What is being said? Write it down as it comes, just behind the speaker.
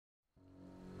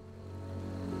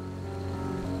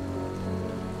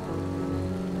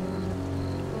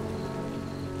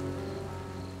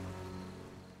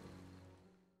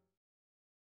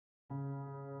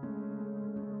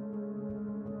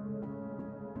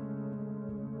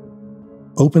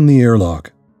Open the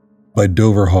Airlock by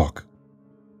DoverHawk.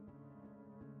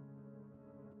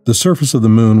 The surface of the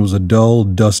moon was a dull,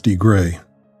 dusty gray,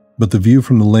 but the view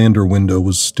from the lander window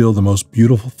was still the most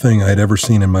beautiful thing I had ever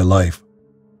seen in my life.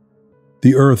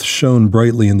 The earth shone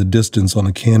brightly in the distance on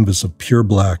a canvas of pure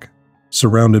black,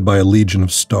 surrounded by a legion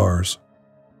of stars.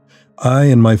 I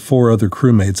and my 4 other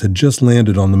crewmates had just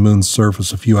landed on the moon's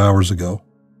surface a few hours ago,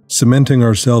 cementing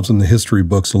ourselves in the history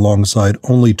books alongside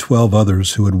only 12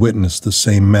 others who had witnessed the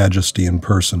same majesty in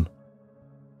person.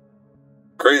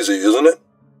 "Crazy, isn't it?"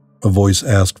 a voice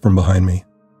asked from behind me.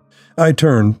 I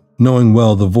turned, knowing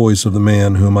well the voice of the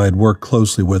man whom I had worked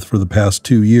closely with for the past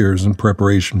 2 years in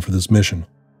preparation for this mission.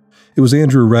 It was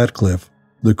Andrew Ratcliffe,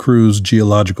 the crew's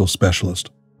geological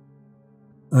specialist.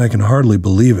 "I can hardly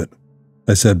believe it,"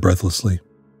 I said breathlessly.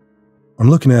 "I'm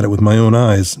looking at it with my own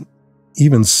eyes.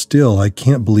 Even still, I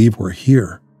can't believe we're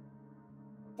here."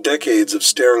 "Decades of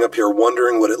staring up here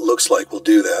wondering what it looks like will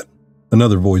do that,"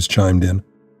 another voice chimed in,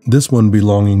 this one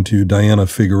belonging to Diana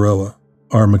Figueroa,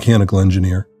 our mechanical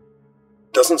engineer.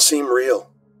 "Doesn't seem real."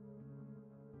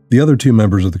 The other 2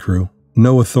 members of the crew,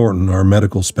 Noah Thornton, our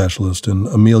medical specialist, and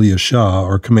Amelia Shaw,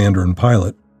 our commander and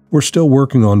pilot, were still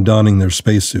working on donning their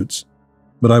spacesuits,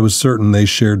 but I was certain they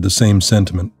shared the same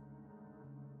sentiment.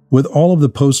 With all of the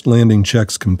post-landing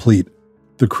checks complete,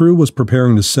 the crew was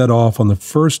preparing to set off on the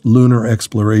first lunar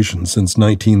exploration since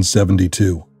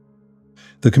 1972.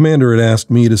 The commander had asked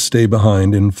me to stay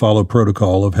behind and follow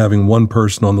protocol of having 1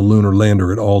 person on the lunar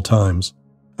lander at all times.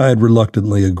 I had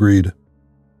reluctantly agreed.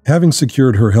 Having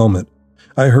secured her helmet,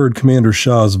 I heard Commander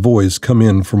Shaw's voice come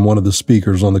in from one of the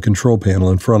speakers on the control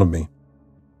panel in front of me.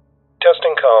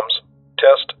 "Testing comms.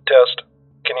 Test.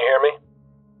 Can you hear me?"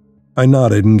 I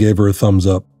nodded and gave her a thumbs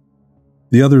up.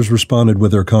 The others responded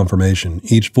with their confirmation,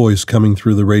 each voice coming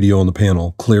through the radio on the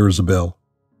panel, clear as a bell.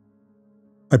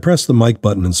 I pressed the mic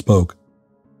button and spoke.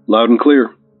 "Loud and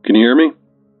clear. Can you hear me?"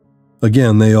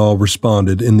 Again, they all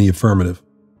responded in the affirmative.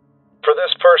 "For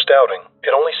this first outing,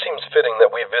 it only seems fitting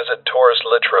that we visit Taurus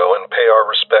Littrow and pay our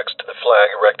respects to the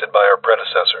flag erected by our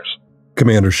predecessors,"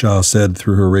 Commander Shaw said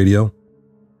through her radio.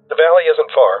 "The valley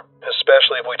isn't far,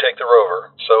 especially if we take the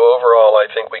rover, so overall I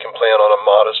think we can plan on a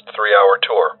modest 3-hour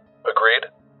tour. Agreed?"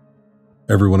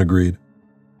 Everyone agreed.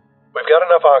 "We've got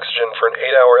enough oxygen for an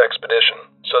 8-hour expedition,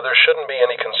 so there shouldn't be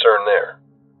any concern there.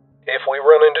 If we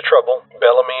run into trouble,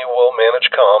 Bellamy will manage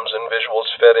comms and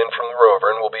visuals fed in from the rover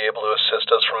and will be able to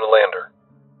assist us from the lander."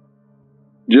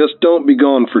 "Just don't be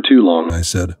gone for too long," I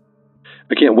said.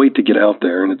 "I can't wait to get out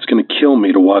there, and it's going to kill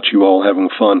me to watch you all having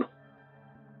fun."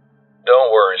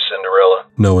 "Don't worry, Cinderella,"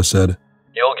 Noah said.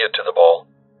 "You'll get to the ball."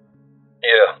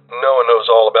 "Yeah, Noah knows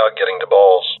all about getting to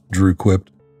balls," Drew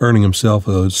quipped, earning himself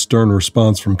a stern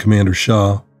response from Commander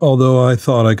Shaw, although I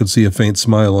thought I could see a faint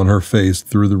smile on her face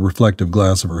through the reflective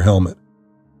glass of her helmet.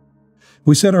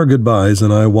 We said our goodbyes,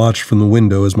 and I watched from the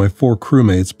window as my 4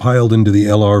 crewmates piled into the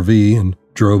LRV and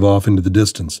drove off into the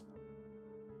distance.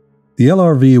 The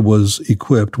LRV was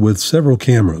equipped with several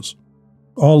cameras,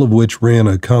 all of which ran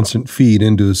a constant feed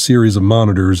into a series of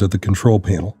monitors at the control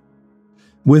panel.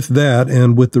 With that,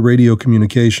 and with the radio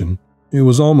communication, it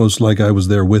was almost like I was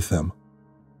there with them.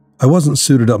 I wasn't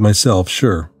suited up myself,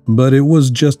 sure, but it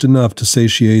was just enough to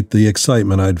satiate the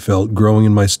excitement I'd felt growing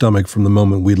in my stomach from the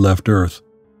moment we'd left Earth.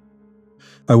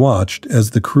 I watched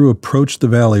as the crew approached the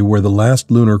valley where the last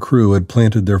lunar crew had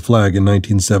planted their flag in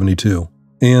 1972,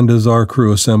 and as our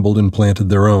crew assembled and planted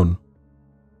their own.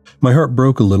 My heart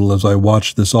broke a little as I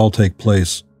watched this all take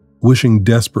place, wishing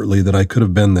desperately that I could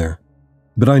have been there.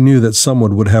 But I knew that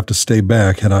someone would have to stay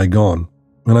back had I gone,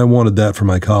 and I wanted that for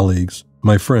my colleagues,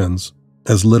 my friends,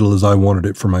 as little as I wanted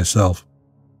it for myself.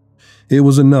 It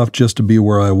was enough just to be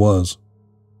where I was.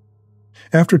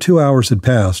 After 2 hours had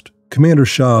passed, Commander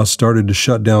Shaw started to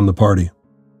shut down the party.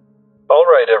 "All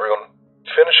right, everyone.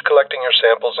 Finish collecting your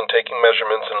samples and taking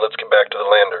measurements, and let's get back to the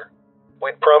lander.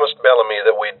 We'd promised Bellamy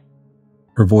that we'd—"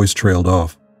 Her voice trailed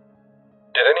off.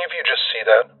 "Did any of you just see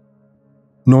that?"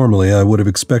 Normally, I would have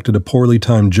expected a poorly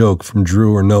timed joke from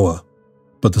Drew or Noah,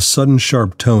 but the sudden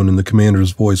sharp tone in the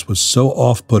commander's voice was so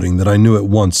off-putting that I knew at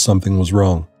once something was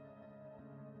wrong.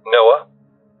 "Noah?"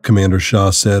 Commander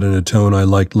Shaw said in a tone I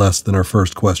liked less than our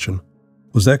first question.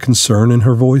 Was that concern in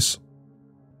her voice?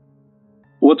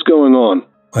 "What's going on?"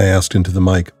 I asked into the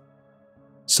mic.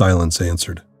 Silence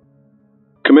answered.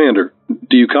 "Commander,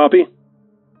 do you copy?"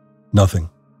 Nothing.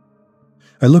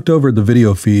 I looked over at the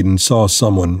video feed and saw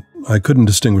someone, I couldn't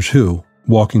distinguish who,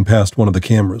 walking past one of the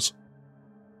cameras.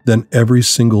 Then every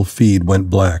single feed went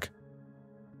black.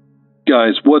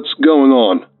 "Guys, what's going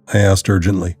on?" I asked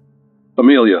urgently.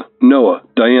 "Amelia, Noah,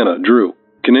 Diana, Drew,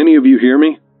 can any of you hear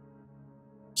me?"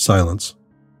 Silence.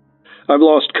 I've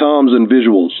lost comms and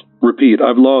visuals. Repeat,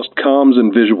 I've lost comms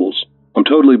and visuals. I'm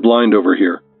totally blind over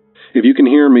here. If you can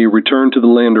hear me, return to the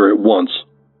lander at once.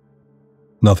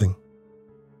 Nothing.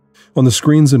 On the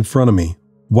screens in front of me,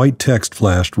 white text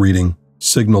flashed reading,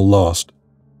 "Signal lost."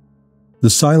 The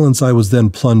silence I was then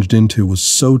plunged into was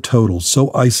so total,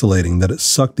 so isolating that it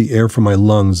sucked the air from my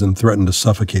lungs and threatened to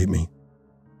suffocate me.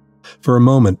 For a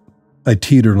moment, I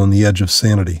teetered on the edge of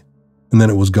sanity, and then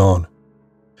it was gone.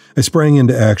 I sprang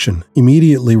into action,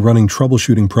 immediately running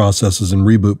troubleshooting processes and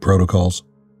reboot protocols.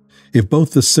 If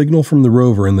both the signal from the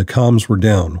rover and the comms were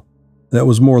down, that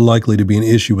was more likely to be an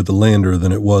issue with the lander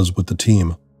than it was with the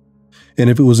team. And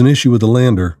if it was an issue with the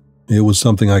lander, it was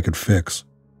something I could fix.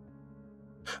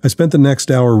 I spent the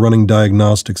next hour running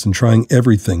diagnostics and trying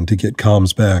everything to get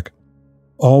comms back,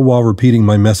 all while repeating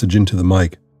my message into the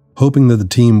mic, hoping that the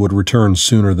team would return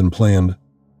sooner than planned.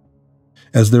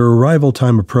 As their arrival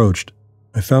time approached,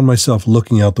 I found myself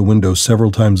looking out the window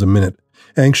several times a minute,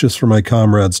 anxious for my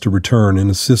comrades to return and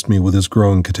assist me with this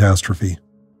growing catastrophe.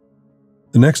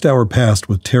 The next hour passed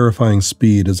with terrifying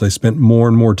speed as I spent more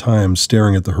and more time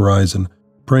staring at the horizon,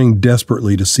 praying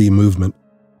desperately to see movement.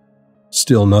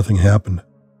 Still nothing happened.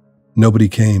 Nobody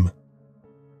came.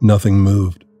 Nothing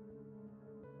moved.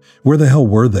 Where the hell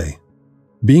were they?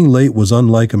 Being late was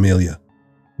unlike Amelia.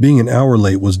 Being an hour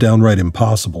late was downright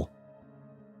impossible.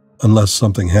 Unless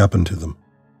something happened to them.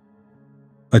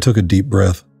 I took a deep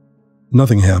breath.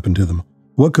 Nothing happened to them.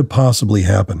 What could possibly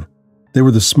happen? They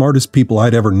were the smartest people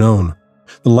I'd ever known.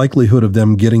 The likelihood of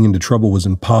them getting into trouble was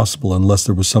impossible unless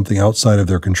there was something outside of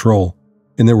their control,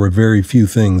 and there were very few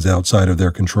things outside of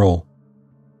their control.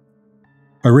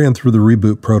 I ran through the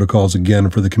reboot protocols again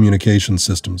for the communication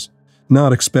systems,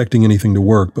 not expecting anything to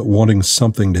work but wanting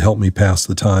something to help me pass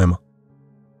the time.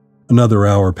 Another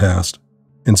hour passed,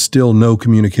 and still no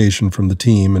communication from the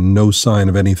team and no sign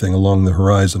of anything along the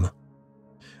horizon.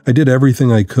 I did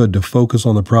everything I could to focus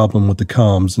on the problem with the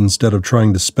comms instead of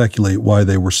trying to speculate why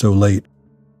they were so late.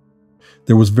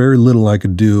 There was very little I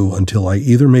could do until I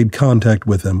either made contact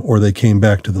with them or they came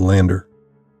back to the lander.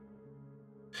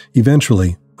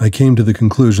 Eventually, I came to the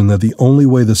conclusion that the only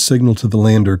way the signal to the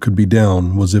lander could be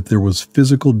down was if there was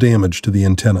physical damage to the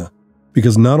antenna,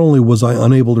 because not only was I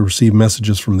unable to receive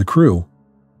messages from the crew,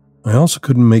 I also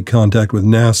couldn't make contact with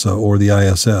NASA or the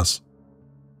ISS.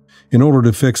 In order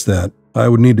to fix that, I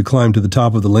would need to climb to the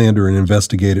top of the lander and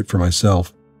investigate it for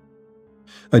myself.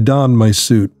 I donned my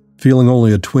suit, feeling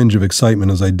only a twinge of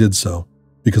excitement as I did so,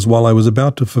 because while I was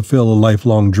about to fulfill a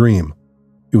lifelong dream,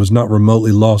 it was not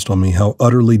remotely lost on me how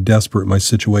utterly desperate my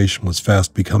situation was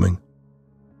fast becoming.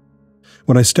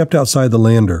 When I stepped outside the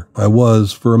lander, I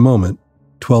was, for a moment,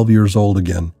 12 years old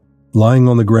again, lying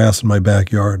on the grass in my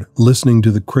backyard, listening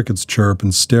to the crickets chirp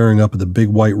and staring up at the big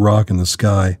white rock in the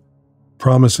sky,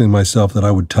 promising myself that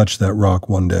I would touch that rock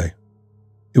one day.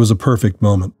 It was a perfect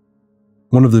moment,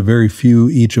 one of the very few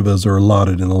each of us are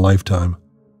allotted in a lifetime.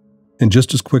 And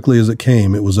just as quickly as it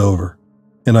came, it was over,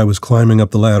 and I was climbing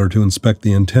up the ladder to inspect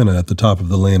the antenna at the top of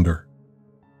the lander.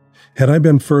 Had I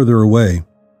been further away,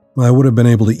 I would have been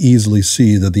able to easily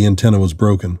see that the antenna was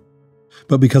broken.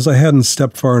 But because I hadn't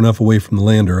stepped far enough away from the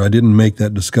lander, I didn't make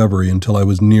that discovery until I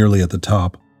was nearly at the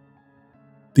top.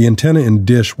 The antenna and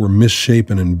dish were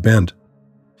misshapen and bent,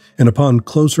 and upon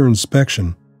closer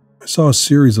inspection, I saw a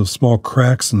series of small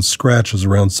cracks and scratches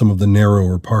around some of the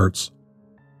narrower parts.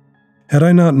 Had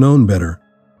I not known better,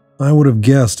 I would have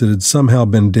guessed it had somehow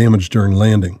been damaged during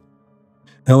landing.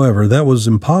 However, that was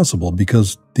impossible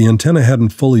because the antenna hadn't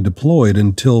fully deployed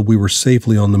until we were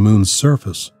safely on the moon's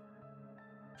surface.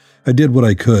 I did what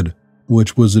I could,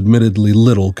 which was admittedly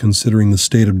little considering the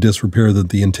state of disrepair that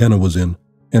the antenna was in,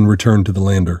 and returned to the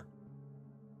lander.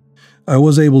 I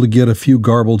was able to get a few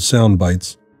garbled sound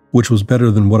bites, which was better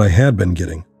than what I had been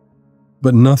getting,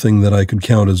 but nothing that I could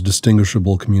count as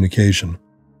distinguishable communication.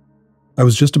 I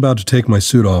was just about to take my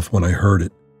suit off when I heard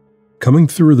it. Coming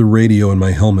through the radio in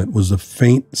my helmet was the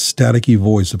faint, staticky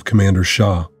voice of Commander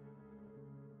Shaw.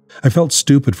 I felt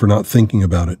stupid for not thinking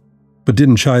about it, but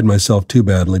didn't chide myself too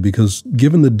badly because,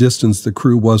 given the distance the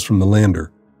crew was from the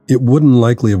lander, it wouldn't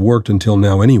likely have worked until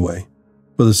now anyway.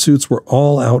 But the suits were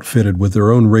all outfitted with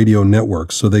their own radio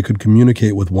networks so they could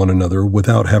communicate with one another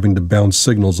without having to bounce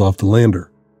signals off the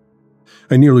lander.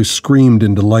 I nearly screamed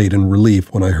in delight and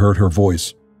relief when I heard her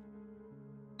voice.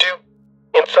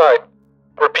 Inside.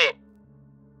 Repeat.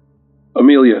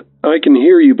 Amelia, I can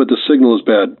hear you, but the signal is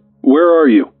bad. Where are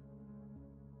you?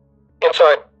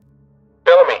 Inside.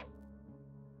 Bellamy.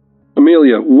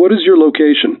 Amelia, what is your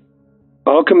location?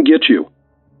 I'll come get you.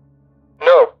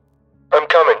 No. I'm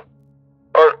coming.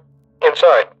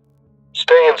 Inside.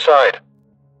 Stay inside.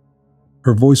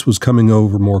 Her voice was coming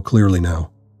over more clearly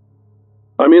now.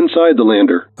 I'm inside the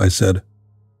lander, I said.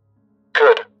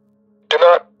 Good. Do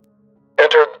not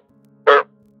enter.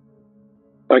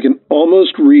 I can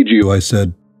almost read you, I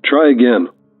said. Try again.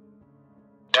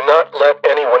 Do not let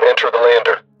anyone enter the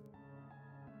lander.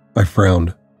 I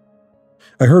frowned.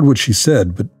 I heard what she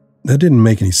said, but that didn't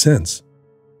make any sense.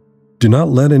 Do not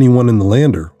let anyone in the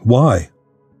lander. Why?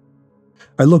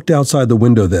 I looked outside the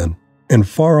window then, and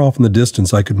far off in the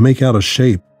distance I could make out a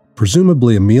shape,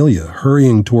 presumably Amelia,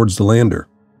 hurrying towards the lander.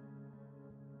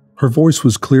 Her voice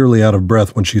was clearly out of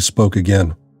breath when she spoke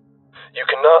again. You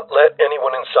cannot let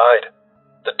anyone inside.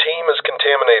 The team is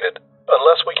contaminated.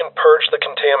 Unless we can purge the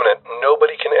contaminant,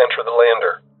 nobody can enter the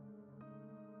lander.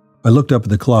 I looked up at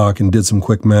the clock and did some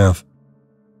quick math.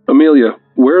 Amelia,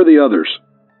 where are the others?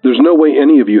 There's no way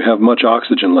any of you have much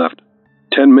oxygen left.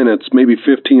 10 minutes, maybe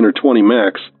 15 or 20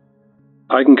 max.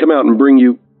 I can come out and bring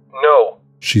you... No,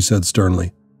 she said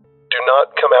sternly. Do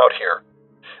not come out here.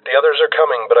 The others are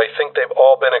coming, but I think they've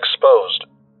all been exposed.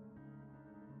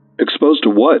 Exposed to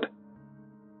what?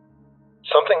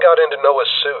 Something got into Noah's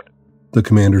suit, the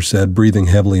commander said, breathing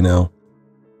heavily now.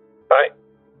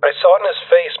 I saw it in his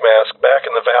face mask back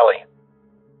in the valley.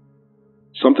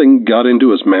 Something got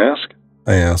into his mask?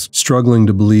 I asked, struggling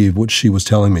to believe what she was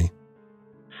telling me.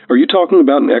 Are you talking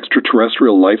about an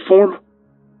extraterrestrial life form?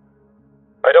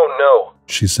 I don't know,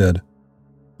 she said.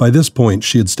 By this point,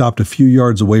 she had stopped a few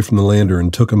yards away from the lander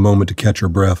and took a moment to catch her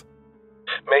breath.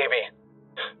 Maybe.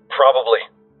 Probably.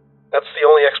 That's the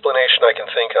only explanation I can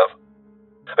think of.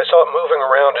 I saw it moving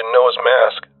around in Noah's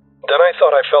mask. Then I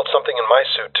thought I felt something in my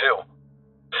suit, too.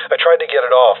 I tried to get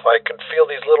it off. I could feel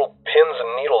these little pins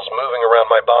and needles moving around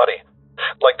my body,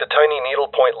 like the tiny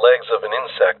needlepoint legs of an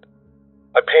insect.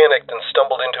 I panicked and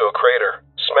stumbled into a crater,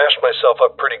 smashed myself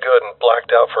up pretty good and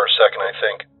blacked out for a second, I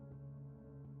think.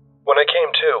 When I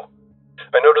came to,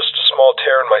 I noticed a small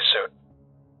tear in my suit.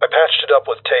 I patched it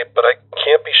up with tape, but I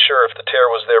can't be sure if the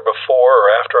tear was there before or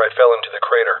after I fell into the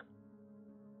crater.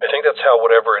 I think that's how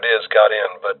whatever it is got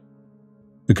in, but...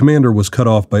 The commander was cut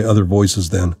off by other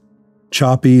voices then.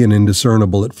 Choppy and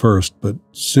indiscernible at first, but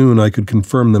soon I could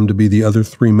confirm them to be the other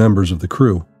 3 members of the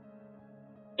crew.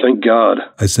 Thank God,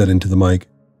 I said into the mic.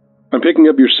 I'm picking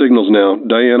up your signals now.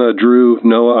 Diana, Drew,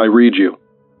 Noah, I read you.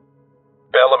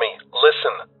 Bellamy,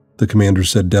 listen, the commander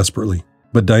said desperately,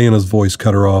 but Diana's voice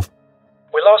cut her off.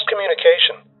 We lost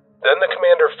communication. Then the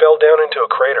commander fell down into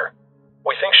a crater.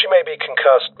 We think she may be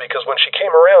concussed because when she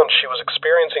came around, she was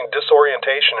experiencing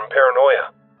disorientation and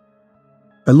paranoia.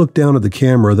 I looked down at the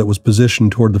camera that was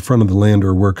positioned toward the front of the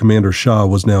lander where Commander Shaw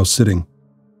was now sitting.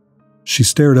 She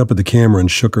stared up at the camera and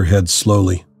shook her head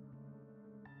slowly.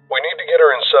 We need to get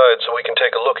her inside so we can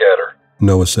take a look at her,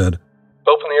 Noah said.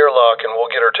 Open the airlock and we'll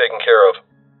get her taken care of.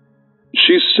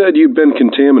 She said you'd been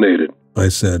contaminated, I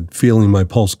said, feeling my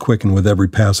pulse quicken with every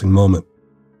passing moment.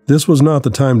 This was not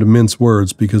the time to mince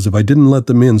words because if I didn't let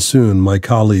them in soon, my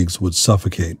colleagues would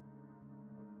suffocate.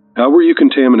 How were you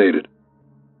contaminated?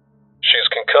 She's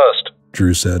concussed,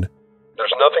 Drew said.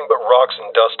 There's nothing but rocks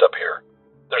and dust up here.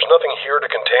 There's nothing here to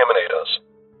contaminate us.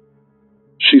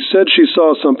 She said she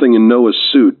saw something in Noah's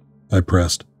suit, I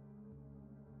pressed.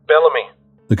 Bellamy,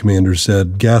 the commander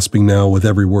said, gasping now with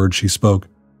every word she spoke.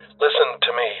 Listen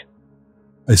to me.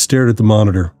 I stared at the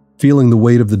monitor, feeling the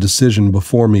weight of the decision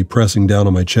before me pressing down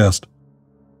on my chest.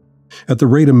 At the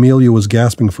rate Amelia was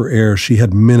gasping for air, she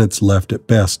had minutes left at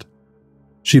best.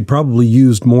 She had probably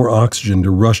used more oxygen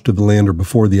to rush to the lander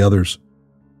before the others,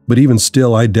 but even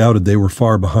still I doubted they were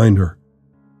far behind her.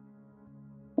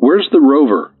 Where's the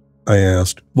rover? I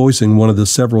asked, voicing one of the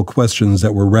several questions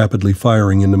that were rapidly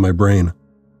firing into my brain.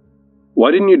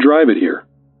 Why didn't you drive it here?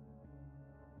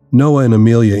 Noah and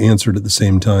Amelia answered at the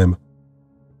same time.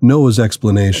 Noah's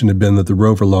explanation had been that the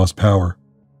rover lost power.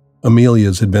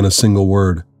 Amelia's had been a single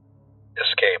word.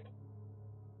 Escape.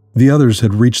 The others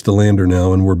had reached the lander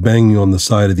now and were banging on the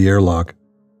side of the airlock.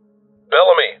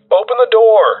 Bellamy, open the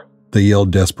door! They yelled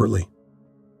desperately.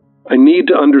 I need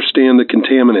to understand the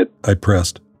contaminant, I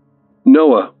pressed.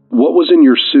 Noah, what was in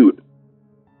your suit?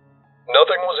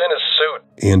 Nothing was in his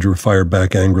suit, Andrew fired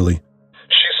back angrily.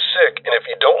 She's sick, and if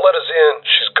you don't let us in,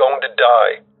 she's going to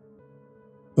die.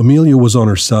 Amelia was on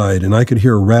her side, and I could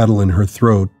hear a rattle in her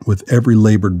throat with every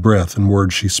labored breath and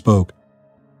word she spoke.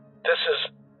 This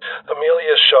is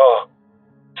Amelia Shaw.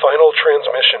 Final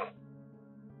transmission.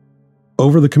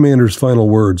 Over the commander's final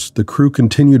words, the crew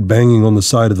continued banging on the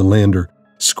side of the lander,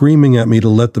 screaming at me to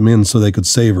let them in so they could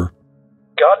save her.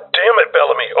 God damn it,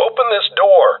 Bellamy, open this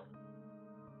door!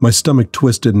 My stomach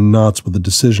twisted in knots with the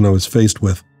decision I was faced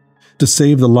with. To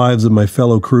save the lives of my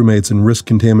fellow crewmates and risk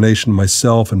contamination of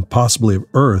myself and possibly of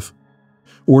Earth,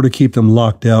 or to keep them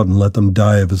locked out and let them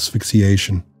die of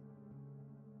asphyxiation.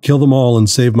 Kill them all and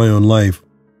save my own life,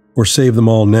 or save them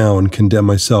all now and condemn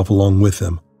myself along with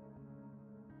them.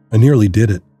 I nearly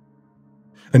did it.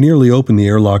 I nearly opened the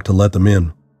airlock to let them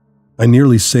in. I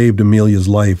nearly saved Amelia's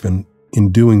life and,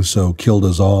 in doing so, killed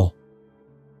us all.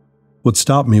 What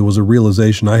stopped me was a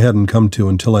realization I hadn't come to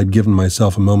until I'd given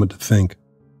myself a moment to think.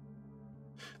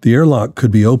 The airlock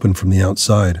could be opened from the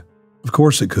outside. Of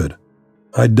course it could.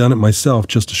 I'd done it myself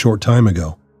just a short time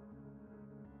ago.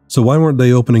 So why weren't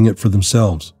they opening it for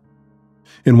themselves?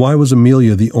 And why was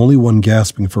Amelia the only one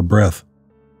gasping for breath?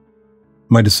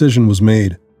 My decision was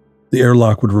made. The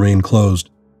airlock would remain closed,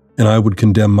 and I would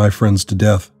condemn my friends to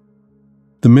death.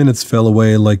 The minutes fell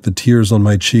away like the tears on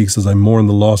my cheeks as I mourned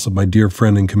the loss of my dear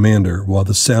friend and commander, while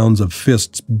the sounds of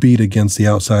fists beat against the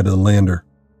outside of the lander.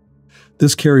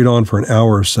 This carried on for an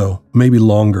hour or so, maybe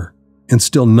longer, and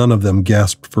still none of them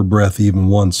gasped for breath even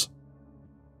once.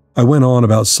 I went on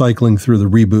about cycling through the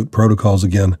reboot protocols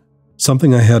again,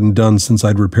 something I hadn't done since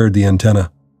I'd repaired the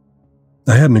antenna.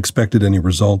 I hadn't expected any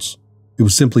results. It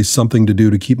was simply something to do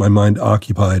to keep my mind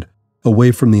occupied,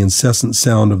 away from the incessant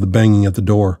sound of the banging at the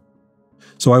door.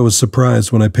 So I was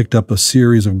surprised when I picked up a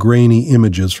series of grainy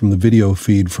images from the video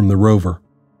feed from the rover.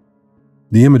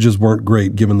 The images weren't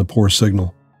great given the poor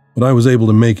signal, but I was able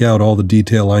to make out all the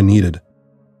detail I needed.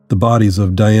 The bodies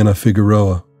of Diana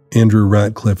Figueroa, Andrew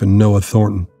Ratcliffe, and Noah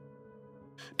Thornton.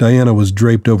 Diana was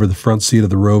draped over the front seat of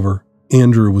the rover.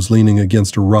 Andrew was leaning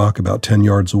against a rock about 10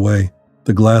 yards away,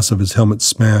 the glass of his helmet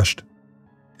smashed.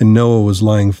 And Noah was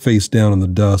lying face down in the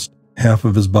dust, half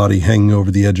of his body hanging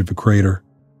over the edge of a crater.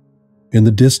 In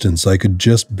the distance, I could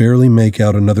just barely make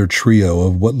out another trio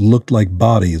of what looked like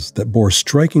bodies that bore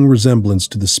striking resemblance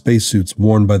to the spacesuits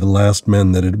worn by the last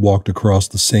men that had walked across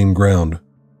the same ground,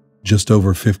 just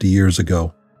over 50 years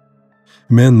ago.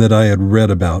 Men that I had read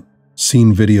about,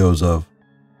 seen videos of,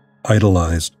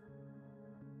 idolized.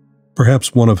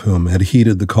 Perhaps one of whom had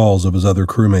heeded the calls of his other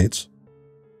crewmates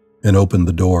and opened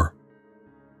the door.